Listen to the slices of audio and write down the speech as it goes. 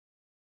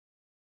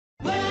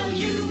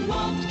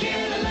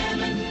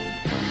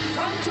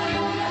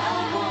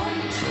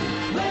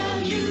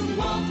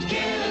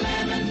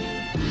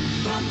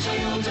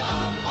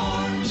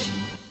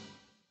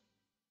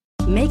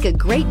Make a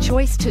great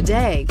choice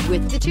today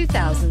with the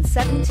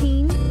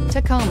 2017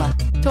 Tacoma.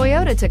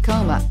 Toyota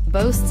Tacoma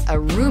boasts a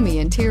roomy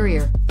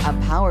interior, a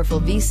powerful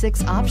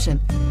V6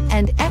 option,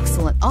 and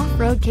excellent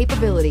off-road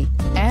capability,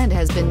 and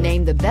has been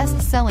named the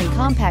best-selling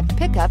compact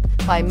pickup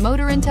by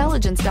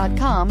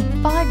MotorIntelligence.com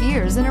 5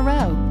 years in a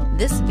row.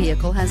 This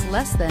vehicle has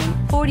less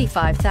than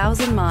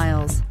 45,000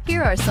 miles.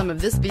 Here are some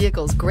of this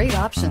vehicle's great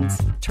options: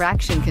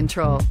 traction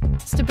control,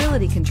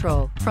 stability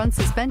control, front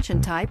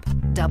suspension type,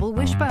 double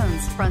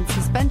wishbones, front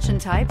suspension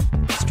type,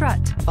 strut,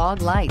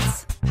 fog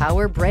lights,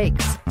 power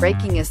brakes,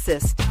 braking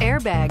assist,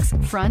 airbags,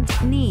 front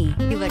knee,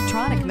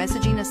 electronic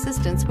messaging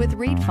assistance with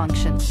read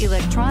function,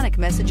 electronic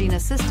messaging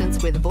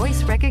assistance with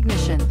voice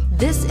recognition.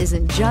 This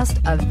isn't just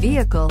a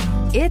vehicle,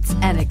 it's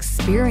an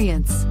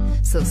experience.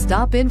 So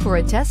stop in for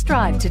a test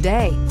drive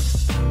today.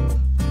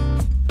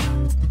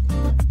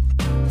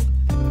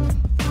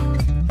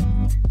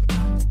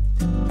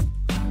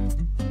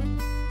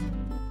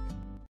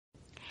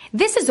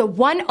 This is a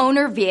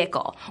one-owner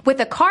vehicle with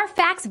a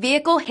Carfax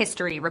Vehicle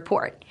History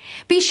Report.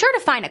 Be sure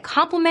to find a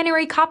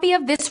complimentary copy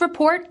of this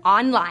report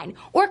online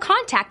or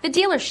contact the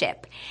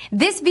dealership.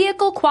 This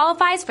vehicle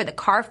qualifies for the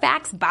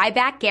Carfax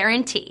Buyback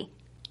Guarantee.